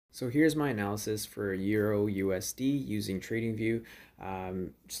So here's my analysis for Euro USD using TradingView.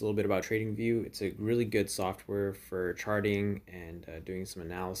 Just a little bit about TradingView. It's a really good software for charting and doing some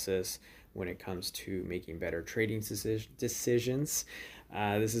analysis when it comes to making better trading decisions.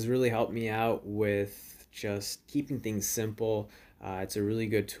 This has really helped me out with just keeping things simple. It's a really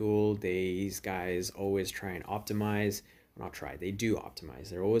good tool. These guys always try and optimize. Not try, they do optimize.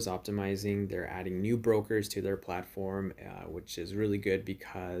 They're always optimizing. They're adding new brokers to their platform, which is really good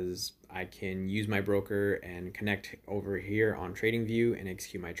because I can use my broker and connect over here on TradingView and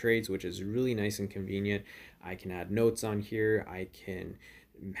execute my trades, which is really nice and convenient. I can add notes on here. I can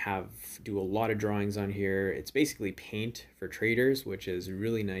do a lot of drawings on here. It's basically paint for traders, which is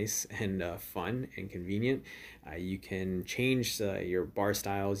really nice and fun and convenient. You can change your bar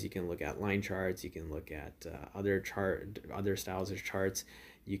styles. You can look at line charts. You can look at other styles of charts.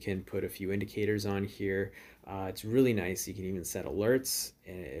 You can put a few indicators on here. It's really nice. You can even set alerts.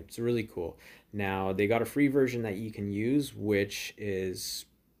 It's really cool. Now they got a free version that you can use, which is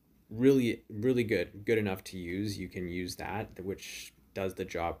really good enough to use. You can use that, which does the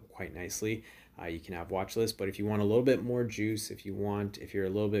job quite nicely. You can have watch lists, but if you want a little bit more juice, if you're a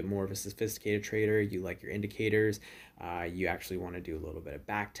little bit more of a sophisticated trader, you like your indicators, you actually want to do a little bit of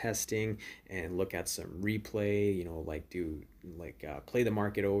back testing and look at some replay, play the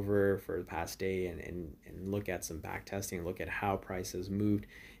market over for the past day and look at some back testing, look at how prices moved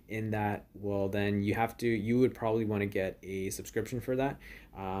in that. Well, then you would probably want to get a subscription for that.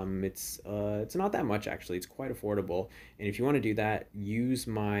 It's not that much actually. It's quite affordable. And if you want to do that, use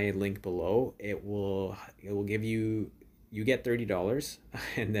my link below. It will give you get $30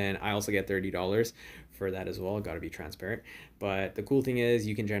 and then I also get $30 for that as well. Got to be transparent. But the cool thing is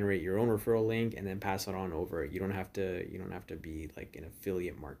you can generate your own referral link and then pass it on over. You don't have to be like an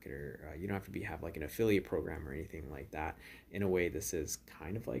affiliate marketer. You don't have to have like an affiliate program or anything like that. In a way, this is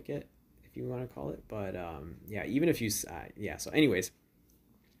kind of like it, if you want to call it. But yeah, even if you yeah. So anyways,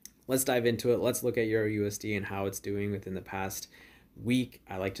 let's dive into it. Let's look at EURUSD and how it's doing within the past week.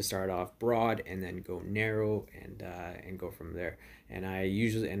 I like to start off broad and then go narrow and go from there.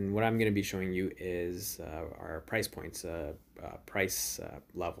 And what I'm going to be showing you is our price points, price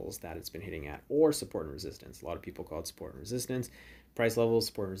levels that it's been hitting at, or support and resistance. A lot of people call it support and resistance. Price levels,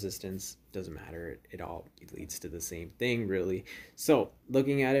 support and resistance, doesn't matter. It leads to the same thing, really. So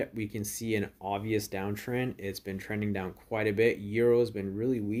looking at it, we can see an obvious downtrend. It's been trending down quite a bit. Euro's been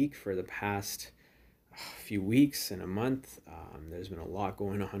really weak for the past few weeks and a month. There's been a lot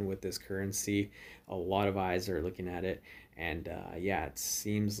going on with this currency. A lot of eyes are looking at it, and yeah, it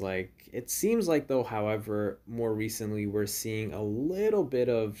seems like though, however, more recently we're seeing a little bit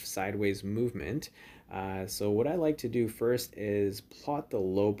of sideways movement. So what I like to do first is plot the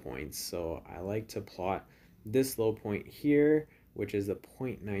low points. So I like to plot this low point here, which is the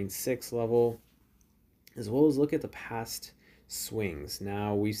 0.96 level, as well as look at the past swings.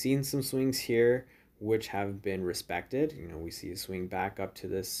 Now we've seen some swings here which have been respected. We see a swing back up to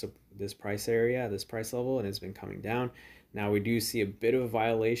this price area, this price level, and it's been coming down. Now we do see a bit of a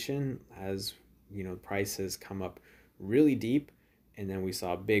violation as price has come up really deep, and then we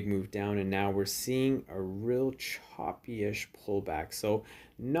saw a big move down, and now we're seeing a real choppy-ish pullback. So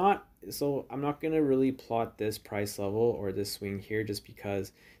I'm not gonna really plot this price level or this swing here just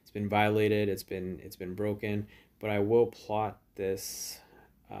because it's been violated, it's been broken, but I will plot this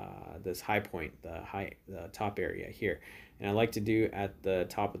this high point, the top area here. And I like to do at the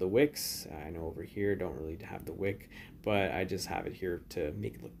top of the wicks. I know over here don't really have the wick, but I just have it here to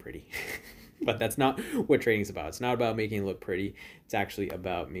make it look pretty. But that's not what trading is about. It's not about making it look pretty. It's actually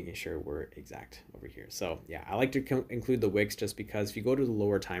about making sure we're exact over here. So yeah, I like to include the wicks just because if you go to the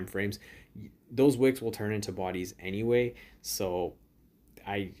lower time frames, those wicks will turn into bodies anyway. So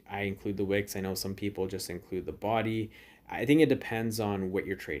I include the wicks. I know some people just include the body. I think it depends on what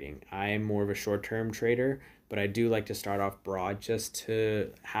you're trading. I am more of a short-term trader, but I do like to start off broad just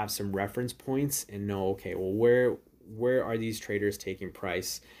to have some reference points and know, okay, well, where are these traders taking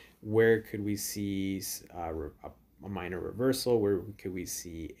price? Where could we see a minor reversal? Where could we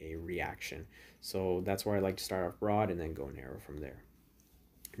see a reaction? So that's where I like to start off broad and then go narrow from there.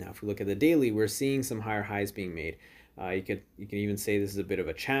 Now, if we look at the daily, we're seeing some higher highs being made. You can even say this is a bit of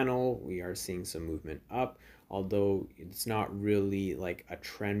a channel. We are seeing some movement up, although it's not really like a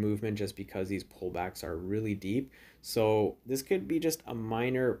trend movement just because these pullbacks are really deep. So this could be just a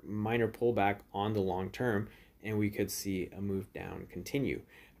minor pullback on the long term, and we could see a move down continue.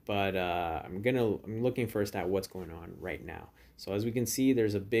 But I'm looking first at what's going on right now. So as we can see,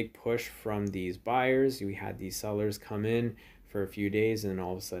 there's a big push from these buyers. We had these sellers come in for a few days, and then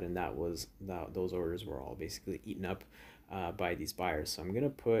all of a sudden those orders were all basically eaten up by these buyers. So I'm going to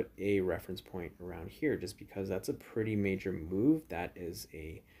put a reference point around here just because that's a pretty major move. That is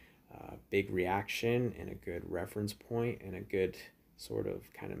a big reaction and a good reference point and a good sort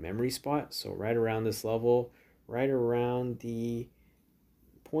of kind of memory spot. So right around this level, right around the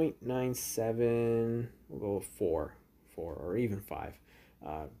 0.97, we'll go 4 or even 5.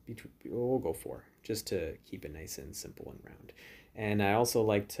 We'll go 4 just to keep it nice and simple and round. And I also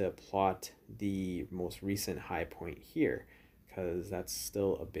like to plot the most recent high point here because that's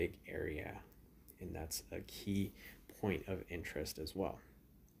still a big area and that's a key point of interest as well.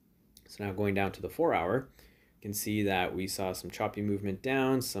 So now going down to the 4-hour, you can see that we saw some choppy movement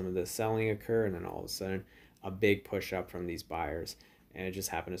down, some of the selling occur, and then all of a sudden a big push up from these buyers, and it just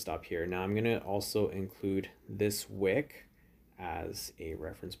happened to stop here. Now I'm going to also include this wick as a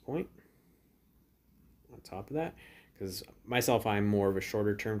reference point on top of that, because myself, I'm more of a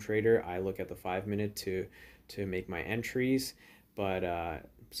shorter term trader. I look at the 5-minute to make my entries, but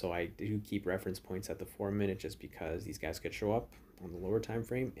so I do keep reference points at the 4-minute just because these guys could show up on the lower time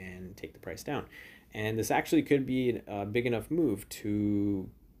frame and take the price down. And this actually could be a big enough move to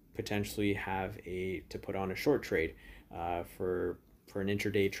potentially to put on a short trade for an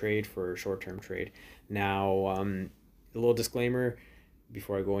intraday trade, for a short-term trade. Now, a little disclaimer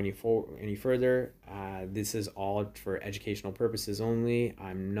before I go any further, this is all for educational purposes only.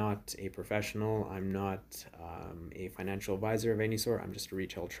 I'm not a professional. I'm not a financial advisor of any sort. I'm just a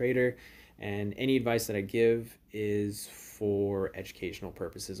retail trader. And any advice that I give is for educational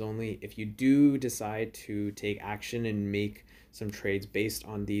purposes only. If you do decide to take action and make some trades based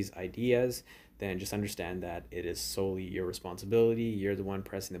on these ideas, then just understand that it is solely your responsibility. You're the one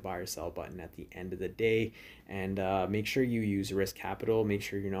pressing the buy or sell button at the end of the day. And make sure you use risk capital. Make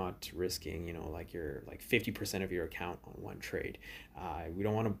sure you're not risking, you know, like 50% of your account on one trade. You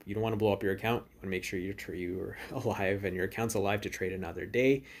don't want to blow up your account. You want to make sure you're alive and your account's alive to trade another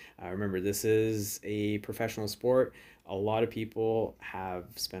day. Remember, this is a professional sport. A lot of people have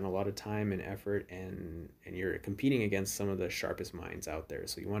spent a lot of time and effort, and you're competing against some of the sharpest minds out there.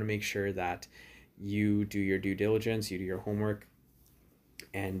 So you want to make sure that you do your due diligence, you do your homework,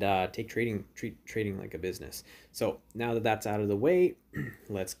 and treat trading like a business. So now that that's out of the way,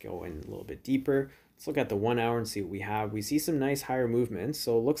 let's go in a little bit deeper. Let's look at the 1 hour and see what we have. We see some nice higher movements.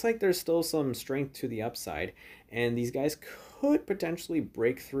 So it looks like there's still some strength to the upside, and these guys could potentially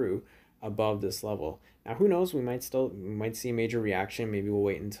break through above this level. Now, who knows? We might see a major reaction. Maybe we'll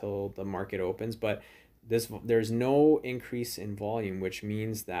wait until the market opens, but there's no increase in volume, which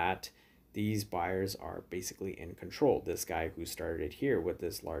means that these buyers are basically in control. This guy who started here with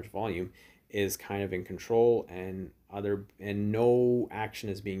this large volume is kind of in control, and no action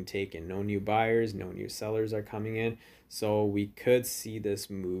is being taken. No new buyers, no new sellers are coming in. So we could see this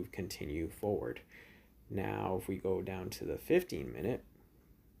move continue forward. Now, if we go down to the 15-minute,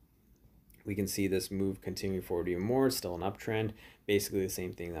 we can see this move continue forward even more, still an uptrend, basically the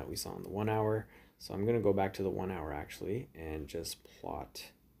same thing that we saw in the 1 hour. So I'm going to go back to the 1 hour actually and just plot,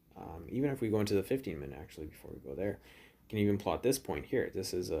 even if we go into the 15-minute actually before we go there, you can even plot this point here.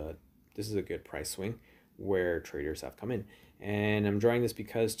 This is a good price swing where traders have come in. And I'm drawing this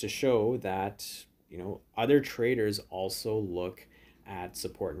because to show that, you know, other traders also look at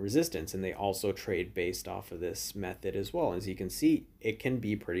support and resistance, and they also trade based off of this method as well. As you can see, it can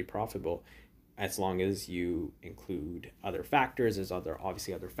be pretty profitable as long as you include other factors. There's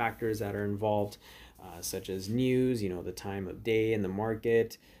obviously other factors that are involved, such as news, you know, the time of day in the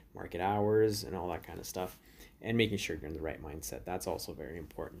market hours, and all that kind of stuff, and making sure you're in the right mindset. That's also very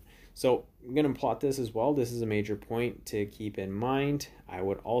important. So I'm going to plot this as well. This is a major point to keep in mind. I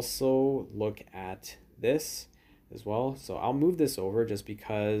would also look at this as well. So I'll move this over just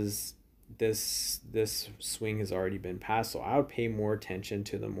because this swing has already been passed. So I would pay more attention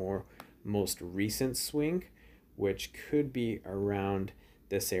to the most recent swing, which could be around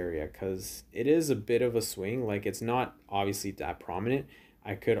this area, because it is a bit of a swing. Like, it's not obviously that prominent.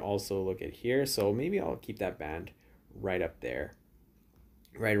 I could also look at here. So maybe I'll keep that band right up there,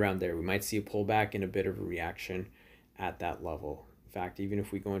 right around there. We might see a pullback and a bit of a reaction at that level. In fact, even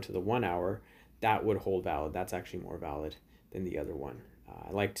if we go into the 1 hour, that would hold valid. That's actually more valid than the other one.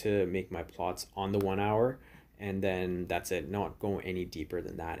 I like to make my plots on the 1 hour, and then that's it. Not go any deeper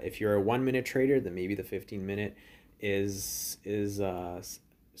than that. If you're a 1 minute trader, then maybe the 15-minute is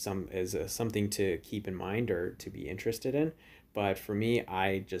something to keep in mind or to be interested in. But for me,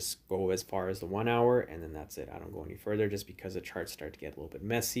 I just go as far as the 1 hour, and then that's it. I don't go any further, just because the charts start to get a little bit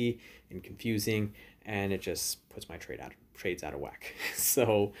messy and confusing, and it just puts my trades out of whack.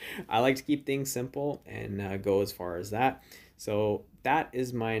 So I like to keep things simple and go as far as that. So that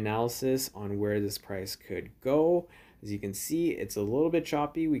is my analysis on where this price could go. As you can see, it's a little bit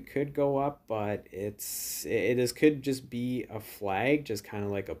choppy. We could go up, but could just be a flag, just kind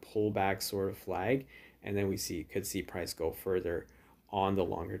of like a pullback sort of flag, and then we could see price go further on the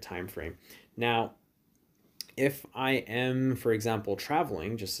longer time frame. Now, if I am, for example,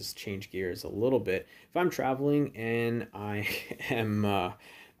 traveling, just to change gears a little bit, if I'm traveling and I am a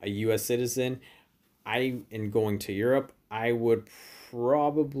US citizen, I am going to Europe, I would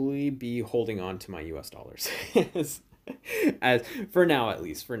probably be holding on to my US dollars. As for now, at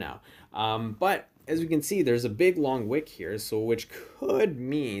least for now. But as we can see, there's a big long wick here, so which could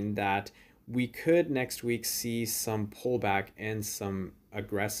mean that we could next week see some pullback and some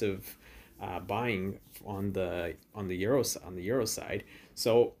aggressive buying on the euro side.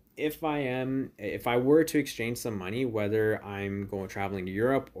 So if I were to exchange some money, whether I'm going traveling to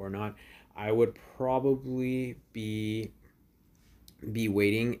Europe or not, I would probably be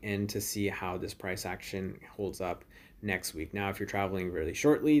waiting and to see how this price action holds up next week. Now, if you're traveling really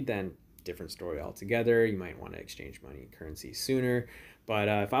shortly, then different story altogether. You might want to exchange money currency sooner. But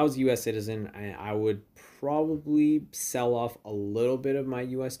if I was a US citizen, I would probably sell off a little bit of my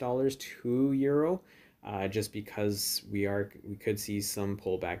US dollars to euro, just because we could see some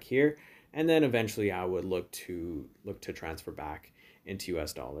pullback here, and then eventually I would look to transfer back into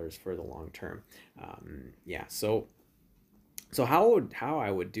US dollars for the long term. Yeah, so how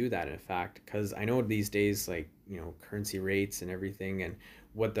I would do that, in fact, because I know these days, like, currency rates and everything, and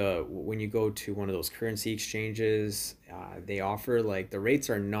when you go to one of those currency exchanges, they offer, like, the rates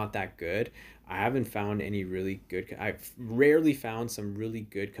are not that good. I haven't found any really good. I've rarely found some really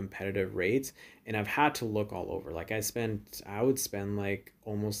good competitive rates, and I've had to look all over. Like, I would spend like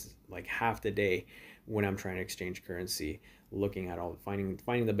almost like half the day when I'm trying to exchange currency, looking at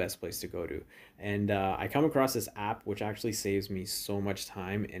finding the best place to go to. And I come across this app which actually saves me so much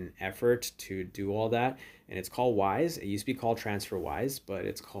time and effort to do all that, and it's called Wise. It used to be called TransferWise, but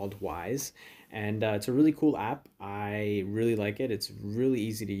it's called Wise, and it's a really cool app. I really like it. It's really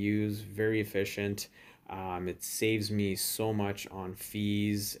easy to use, very efficient. It saves me so much on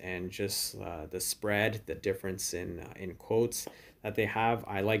fees and just the spread, the difference in quotes that they have.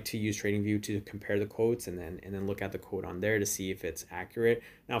 I like to use TradingView to compare the quotes and then look at the quote on there to see if it's accurate.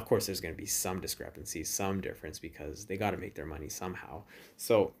 Now, of course, there's going to be some discrepancy, some difference, because they got to make their money somehow.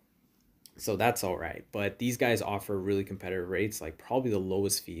 So that's all right. But these guys offer really competitive rates, like probably the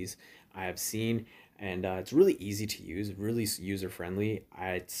lowest fees I have seen. And it's really easy to use, really user friendly.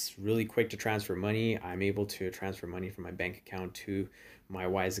 It's really quick to transfer money. I'm able to transfer money from my bank account to my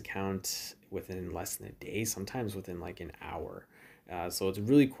Wise account within less than a day, sometimes within like an hour. So it's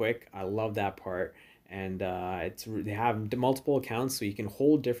really quick. I love that part. And they have multiple accounts, so you can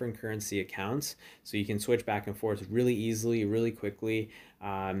hold different currency accounts, so you can switch back and forth really easily, really quickly.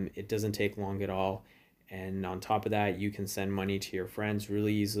 It doesn't take long at all. And on top of that, you can send money to your friends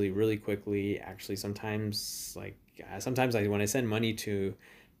really easily, really quickly. Actually, sometimes when I send money to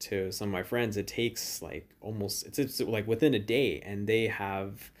some of my friends, it takes like almost it's like within a day, and they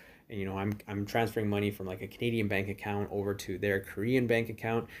have, I'm transferring money from like a Canadian bank account over to their Korean bank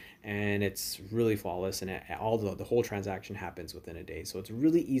account, and it's really flawless, and all the whole transaction happens within a day. So it's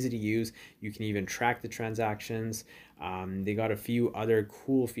really easy to use. You can even track the transactions. They got a few other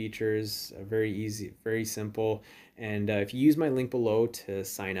cool features, very easy, very simple. And if you use my link below to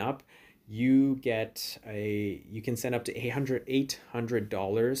sign up, you can send up to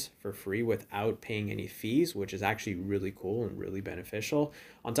 $800 for free without paying any fees, which is actually really cool and really beneficial.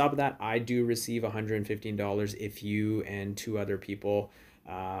 On top of that, I do receive $115 if you and two other people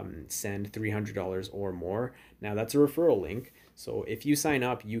send $300 or more. Now, that's a referral link, so if you sign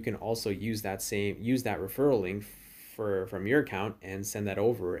up, you can also use that referral link from your account and send that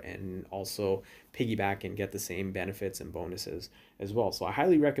over, and also piggyback and get the same benefits and bonuses as well. So I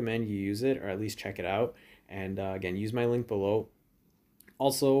highly recommend you use it, or at least check it out. And again, use my link below.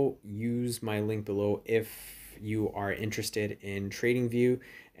 Also, use my link below if you are interested in TradingView.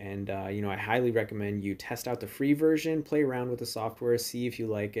 And I highly recommend you test out the free version, play around with the software, see if you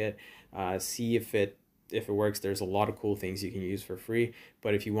like it, see if it works. There's a lot of cool things you can use for free.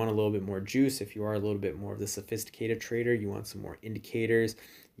 But if you want a little bit more juice, if you are a little bit more of the sophisticated trader, you want some more indicators,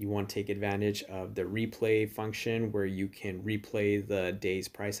 you want to take advantage of the replay function where you can replay the day's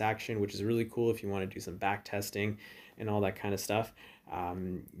price action, which is really cool if you want to do some back testing and all that kind of stuff.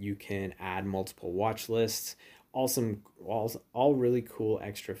 You can add multiple watch lists, all really cool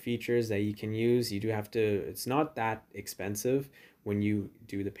extra features that you can use. You do have to, it's not that expensive when you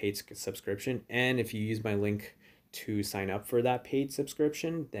do the paid subscription. And if you use my link to sign up for that paid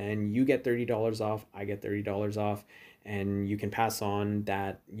subscription, then you get $30 off, I get $30 off, and you can pass on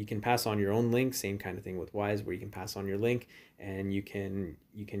your own link. Same kind of thing with Wise, where you can pass on your link, and you can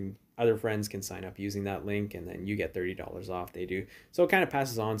other friends can sign up using that link, and then you get $30 off. They do, so it kind of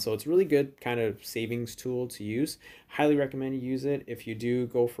passes on. So it's a really good kind of savings tool to use. Highly recommend you use it if you do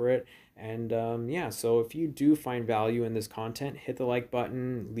go for it. And yeah, so if you do find value in this content, hit the like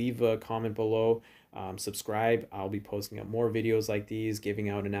button, leave a comment below, subscribe. I'll be posting up more videos like these, giving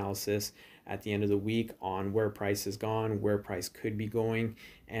out analysis at the end of the week on where price has gone, where price could be going.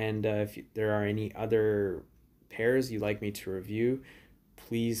 And if there are any other pairs you'd like me to review,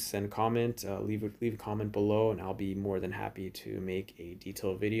 please send a comment, leave a comment below, and I'll be more than happy to make a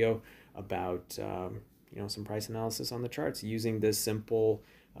detailed video about some price analysis on the charts using this simple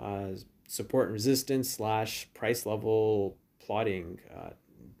support and resistance slash price level plotting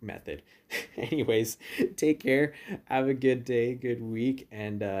method. Anyways, take care, have a good day, good week,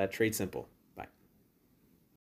 and trade simple.